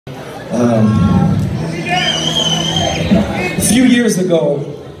A few years ago,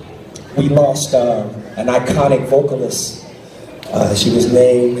 we lost an iconic vocalist. She was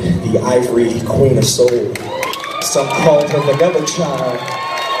named the Ivory Queen of Soul. Some called her the Vanilla Child.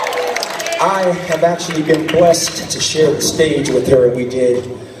 I have actually been blessed to share the stage with her, and we did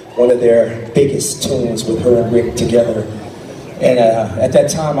one of their biggest tunes with her and Rick together. And at that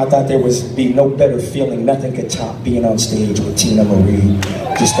time, I thought there would be no better feeling, nothing could top being on stage with Teena Marie.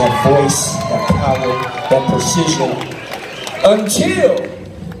 Just that voice, that power, that precision.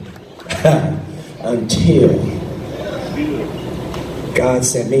 Until God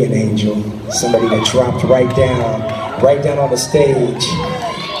sent me an angel, somebody that dropped right down on the stage.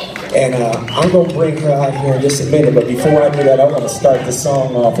 And I'm gonna bring her out here in just a minute, but before I do that, I want to start the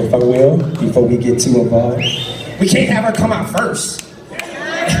song off, if I will, before we get too involved. We can't have her come out first.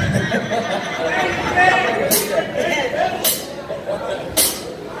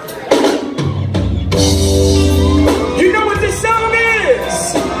 You know what this song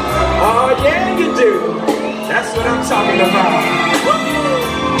is? Oh yeah, you do. That's what I'm talking about.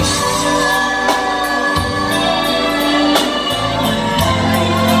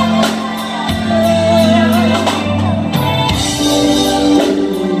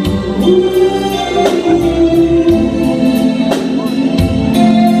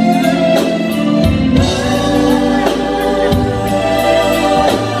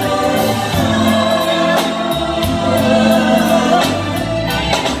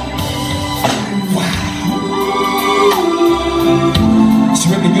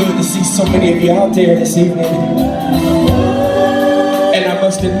 So many of you out there this evening, and I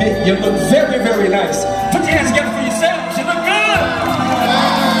must admit, you look very, very nice. Put your hands together for yourselves. You look good.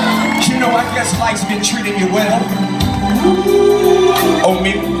 You know, I guess life's been treating you well. Oh,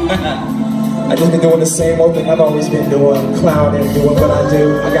 me? I just been doing the same old thing I've always been doing, clowning, doing what I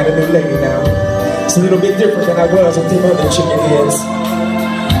do. I got a new lady now. It's a little bit different than I was with them other chicken heads.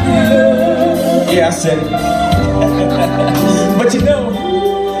 Yeah, I said it. But you know,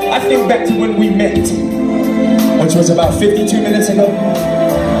 I think back to when we met, which was about 52 minutes ago.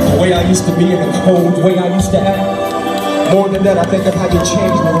 The way I used to be and the cold way I used to act. More than that, I think of how you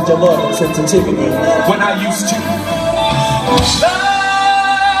changed me with your love and sensitivity. When I used to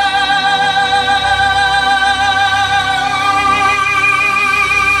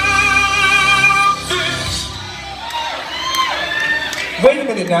Wait a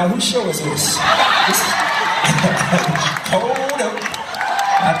minute now, whose show is this? Hold up.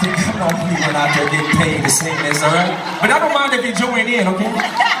 I think I'm the only one out there getting paid to sing this, alright? But I don't mind if you join in, okay?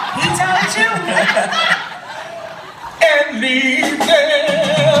 He told you! And leave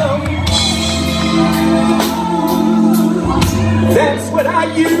them. That's what I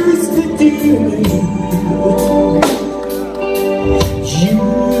used to do.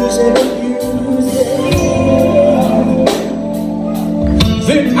 Use and abuse them.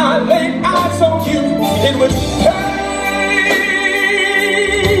 Then I laid eyes on you. It was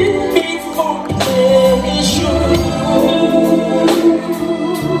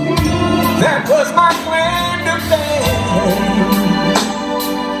that was my grand affair.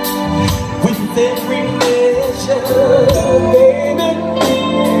 With every measure, baby,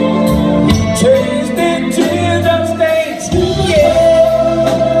 tasting tears of stains. Yeah,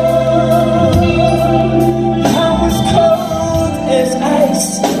 I was cold as ice.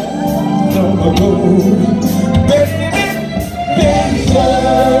 No, baby, baby.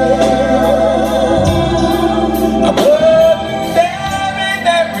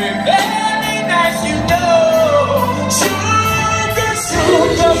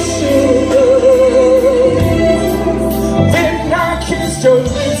 Your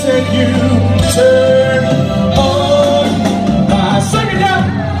lips and you turn on my second down.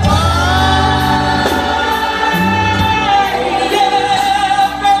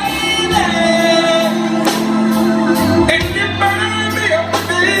 Yeah, baby. And you burn me up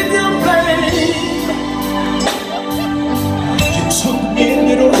in your flame. You took me a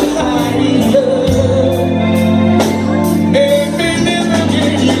little higher. And baby,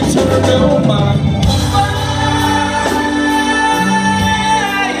 again you turned on my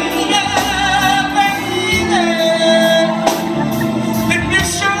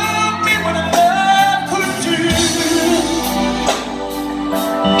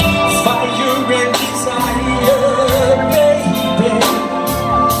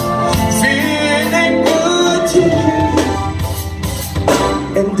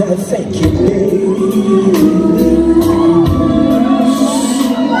and I thank you, baby.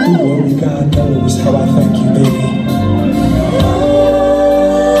 Only God knows how I thank you, baby.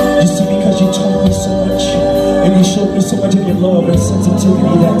 You see, because you taught me so much, and you showed me so much of your love and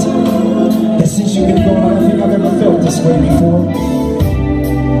sensitivity that since you've been gone. I don't think I've ever felt this way before.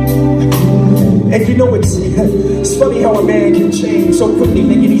 And you know, it's funny how a man can change so quickly,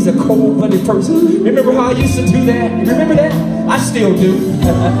 thinking he's a cold-blooded person. Remember how I used to do that? You remember that? I still do.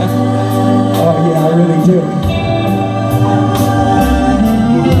 Oh yeah, I really do.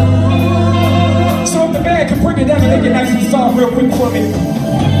 So if the band can bring it down and make it nice and soft real quick for me.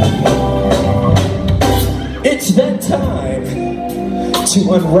 It's that time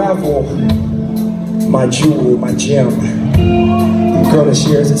to unravel my jewel, my gem. The girl that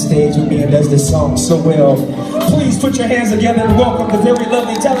shares the stage with me and does this song so well. Please put your hands together and welcome the very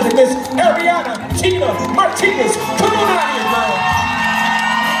lovely, talented Miss Teena Martinez. Come on out here, girl.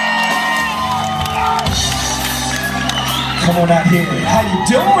 Come on out here. How you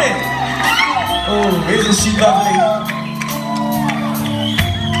doing? Oh, isn't she lovely?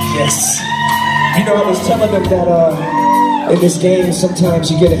 Yes. You know, I was telling them that in this game, sometimes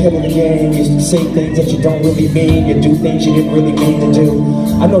you get ahead of the game, you say things that you don't really mean, you do things you didn't really mean to do.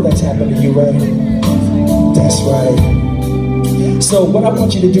 I know that's happened to you, right? That's right. So what I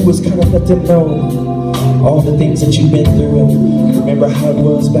want you to do is kind of let them know all the things that you've been through, and remember how it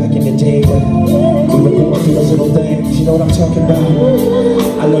was back in the day when we were going through those little things. You know what I'm talking about?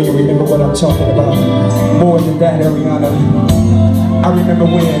 I know you remember what I'm talking about. More than that, Ariana, I remember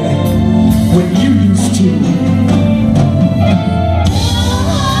when you used to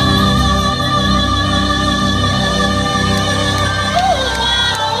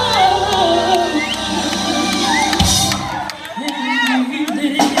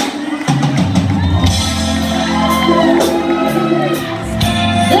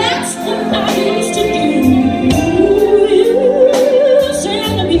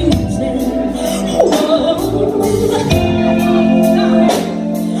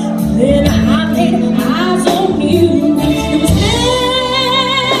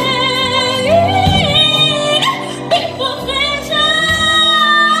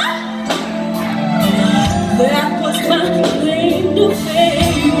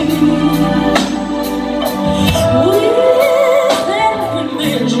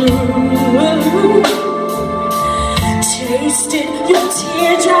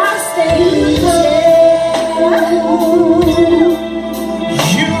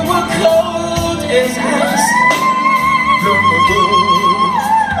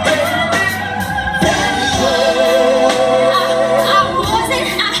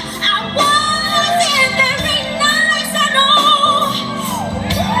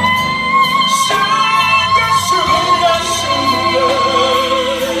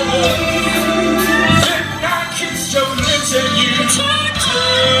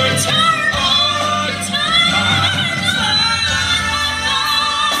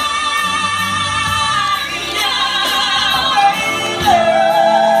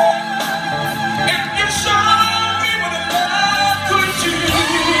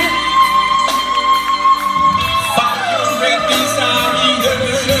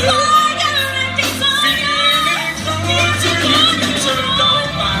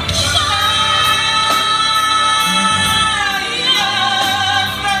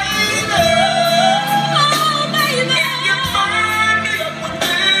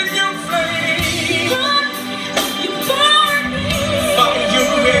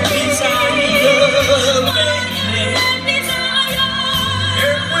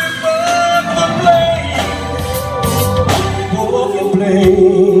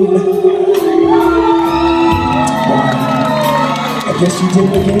I guess you did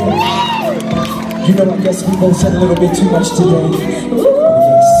it again. You know, I guess we both said a little bit too much today. Oh,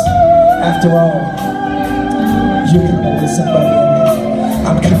 yes. After all, you're kind of with somebody, and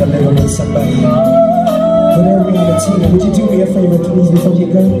I'm kind of living with somebody. But Ariana, Teena, would you do me a favor, please, before you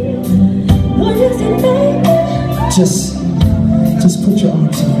go? What is it, baby? Just put your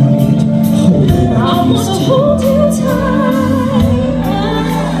arms around me and hold me like I you used to. hold you tight.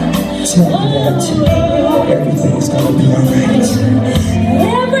 Tell me that everything's gonna be alright.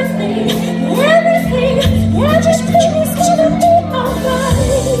 Everything, just please gonna be alright.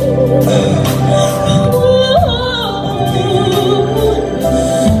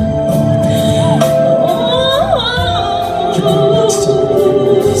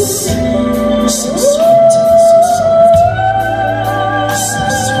 So sweet, so soft, so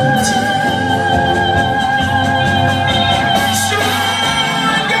sweet.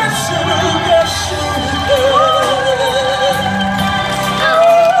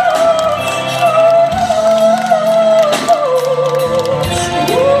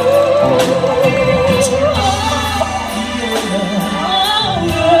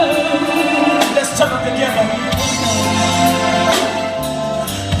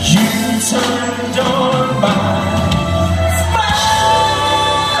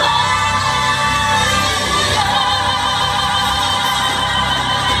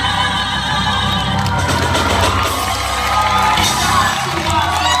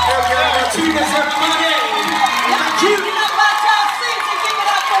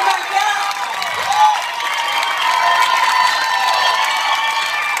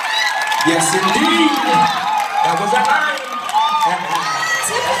 Yes, indeed. That was a line.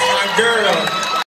 That's my girl.